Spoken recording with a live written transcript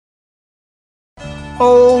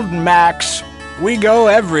Old Max. We go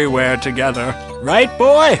everywhere together. Right,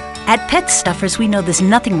 boy? At Pet Stuffers, we know there's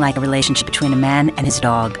nothing like a relationship between a man and his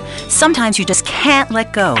dog. Sometimes you just can't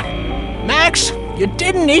let go. Max, you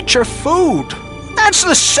didn't eat your food. That's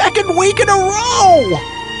the 2nd week in a row.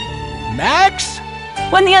 Max?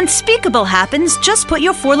 When the unspeakable happens, just put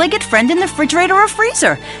your four-legged friend in the refrigerator or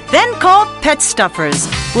freezer. Then call Pet Stuffers.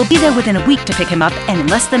 We'll be there within a week to pick him up, and in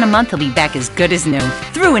less than a month, he'll be back as good as new.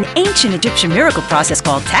 Through an ancient Egyptian miracle process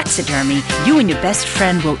called taxidermy, you and your best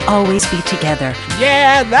friend will always be together.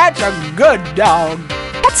 Yeah, that's a good dog.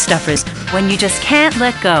 Pet Stuffers, when you just can't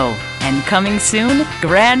let go. And coming soon,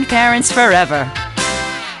 grandparents forever.